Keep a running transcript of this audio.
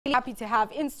Happy to have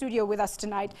in studio with us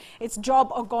tonight. It's Job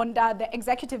Ogonda, the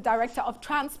Executive Director of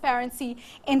Transparency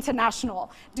International.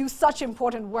 Do such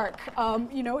important work.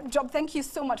 Job, thank you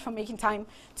so much for making time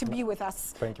to be with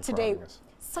us today.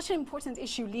 Such an important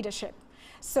issue, leadership.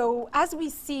 So as we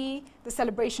see the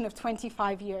celebration of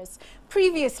 25 years,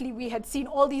 previously we had seen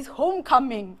all these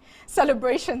homecoming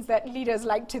celebrations that leaders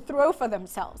like to throw for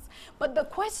themselves. But the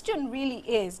question really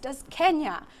is, do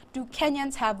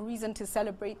Kenyans have reason to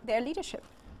celebrate their leadership?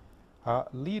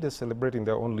 Leaders celebrating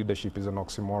their own leadership is an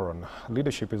oxymoron.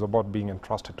 Leadership is about being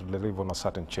entrusted to deliver on a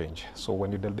certain change. So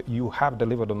when you have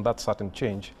delivered on that certain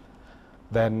change,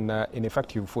 then in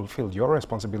effect you've fulfilled your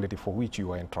responsibility for which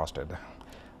you are entrusted.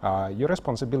 Your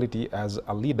responsibility as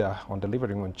a leader on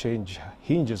delivering on change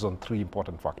hinges on three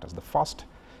important factors. The first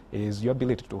is your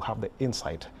ability to have the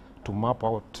insight to map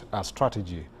out a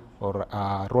strategy or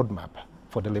a roadmap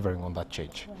for delivering on that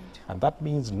change. Right. And that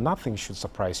means nothing should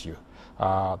surprise you.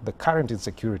 The current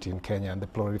insecurity in Kenya and the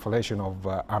proliferation of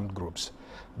armed groups,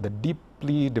 the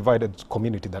deeply divided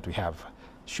community that we have,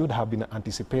 should have been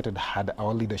anticipated had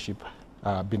our leadership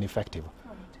been effective.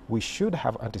 We should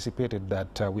have anticipated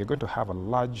that we are going to have a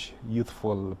large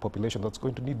youthful population that's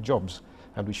going to need jobs,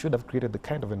 and we should have created the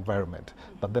kind of environment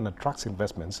that then attracts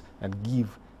investments and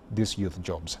give these youth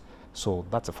jobs. So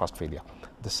that's the first failure.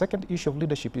 The second issue of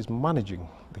leadership is managing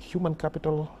the human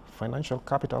capital, financial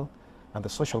capital, and the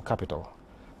social capital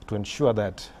to ensure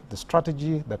that the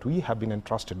strategy that we have been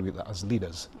entrusted with as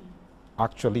leaders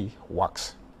actually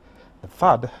works. The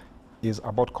third is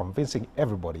about convincing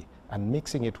everybody and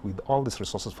mixing it with all these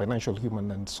resources, financial,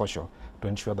 human, and social, to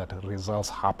ensure that results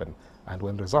happen. And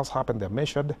when results happen, they're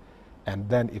measured, and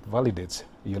then it validates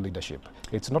your leadership.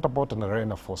 It's not about an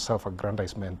arena for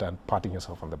self-aggrandizement and patting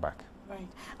yourself on the back.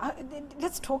 Right.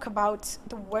 Let's talk about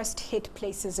the worst hit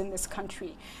places in this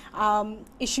country.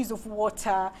 Issues of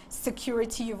water,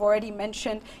 security, you've already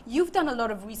mentioned. You've done a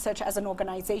lot of research as an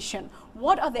organization.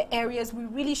 What are the areas we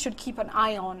really should keep an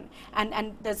eye on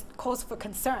and there's cause for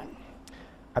concern?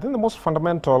 I think the most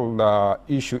fundamental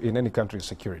issue in any country is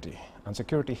security. And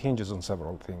security hinges on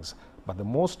several things. But the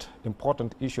most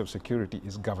important issue of security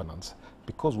is governance.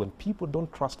 Because when people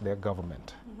don't trust their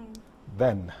government,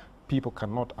 then people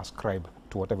cannot ascribe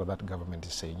to whatever that government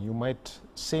is saying. You might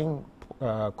sing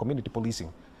community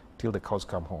policing till the cows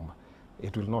come home.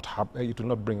 It will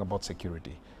not bring about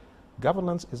security.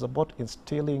 Governance is about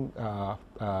instilling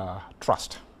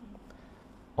trust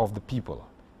of the people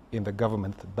in the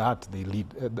government that they lead,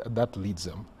 that leads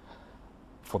them.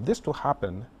 For this to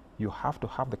happen, you have to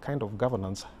have the kind of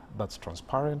governance that's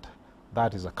transparent,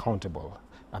 that is accountable,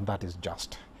 and that is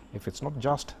just. If it's not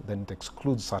just, then it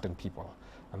excludes certain people.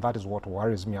 And that is what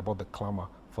worries me about the clamor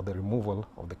for the removal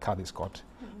of the Kadis Court,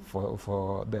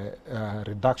 for the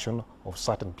reduction of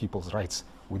certain people's rights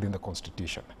within the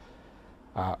Constitution.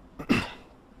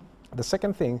 The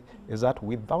second thing is that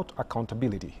without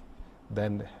accountability,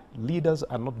 then leaders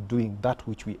are not doing that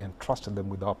which we entrusted them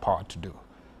with our power to do.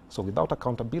 So without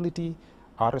accountability,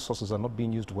 our resources are not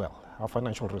being used well. Our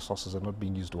financial resources are not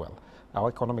being used well. Our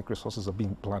economic resources are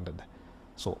being plundered.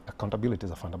 So accountability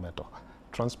is a fundamental.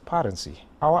 Transparency,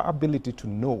 our ability to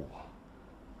know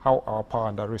how our power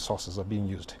and our resources are being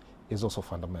used, is also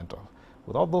fundamental.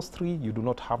 Without those three, you do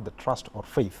not have the trust or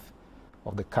faith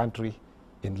of the country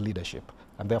in leadership,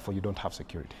 and therefore you don't have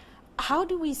security. How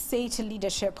do we say to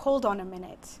leadership, hold on a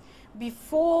minute,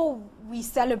 before we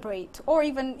celebrate, or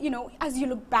even, as you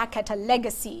look back at a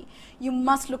legacy, you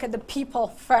must look at the people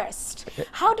first.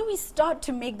 How do we start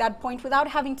to make that point without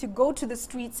having to go to the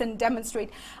streets and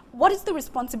demonstrate? What is the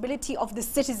responsibility of the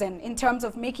citizen in terms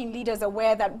of making leaders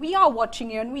aware that we are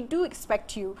watching you and we do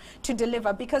expect you to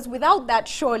deliver? Because without that,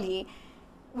 surely,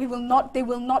 they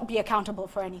will not be accountable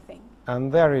for anything. And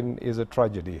therein is a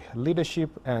tragedy.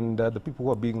 Leadership and the people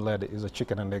who are being led is a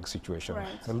chicken and egg situation.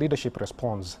 Right. Leadership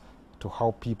responds to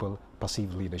how people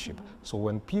perceive leadership. So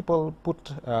when people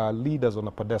put leaders on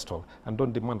a pedestal and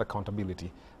don't demand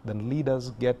accountability, then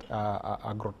leaders get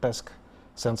a grotesque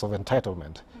sense of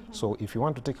entitlement. So if you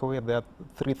want to take away that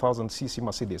 3,000cc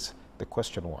Mercedes, the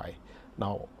question why.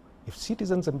 Now, if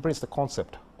citizens embrace the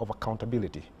concept of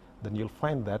accountability, then you'll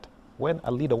find that when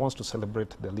a leader wants to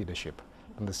celebrate their leadership,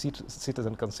 and the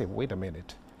citizen can say, wait a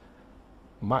minute,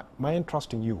 my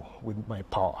entrusting you with my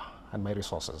power and my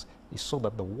resources is so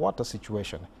that the water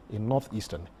situation in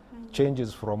Northeastern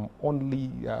changes from only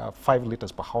 5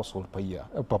 liters per household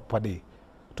per day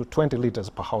to 20 liters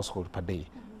per household per day.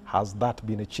 Has that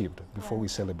been achieved before we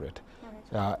celebrate?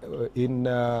 In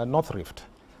North Rift,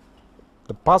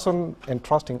 the person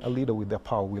entrusting a leader with their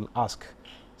power will ask,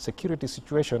 security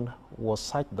situation was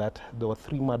such that there were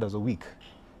 3 murders a week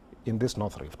in this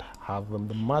North Rift? Have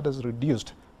the murders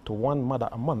reduced to one murder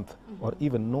a month, or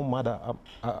even no murder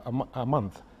a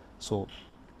month? So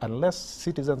unless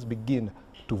citizens begin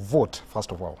to vote,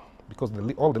 first of all, because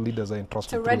all the leaders are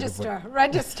entrusted to register.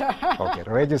 Okay,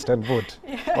 register and vote.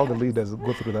 Yes. All the leaders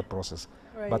go through that process.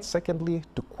 Right. But secondly,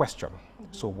 to question.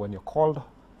 So when you're called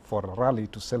for a rally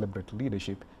to celebrate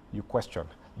leadership, you question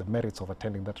the merits of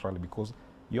attending that rally, because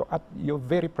your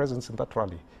very presence in that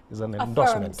rally is an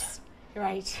endorsement.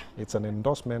 Right. It's an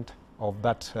endorsement of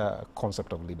that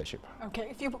concept of leadership. Okay,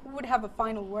 if you would have a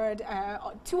final word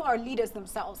to our leaders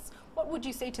themselves, what would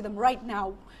you say to them right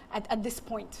now at this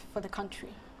point for the country?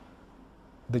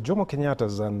 The Jomo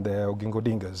Kenyattas and the Oginga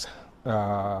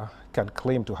Odingas can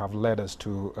claim to have led us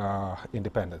to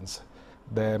independence.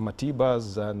 The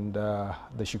Matibas and the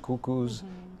Shikukus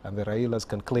and the Railas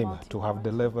can claim to have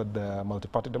delivered the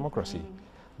multi-party democracy.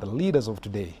 The leaders of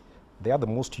today, they are the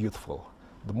most youthful,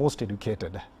 the most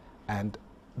educated, and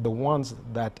the ones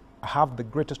that have the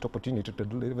greatest opportunity to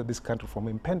deliver this country from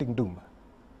impending doom.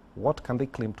 What can they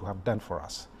claim to have done for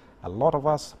us? A lot of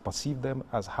us perceive them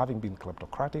as having been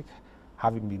kleptocratic,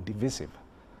 having been divisive.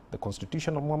 The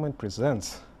constitutional moment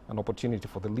presents an opportunity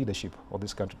for the leadership of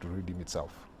this country to redeem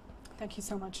itself. Thank you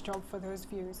so much, Job, for those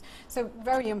views. So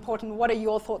very important. What are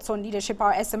your thoughts on leadership?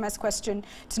 Our SMS question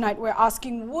tonight, we're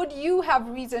asking, would you have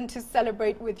reason to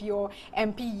celebrate with your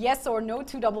MP? Yes or no?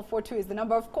 2442 is the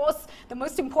number. Of course, the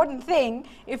most important thing,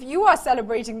 if you are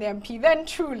celebrating the MP, then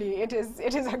truly it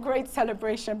is a great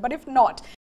celebration. But if not,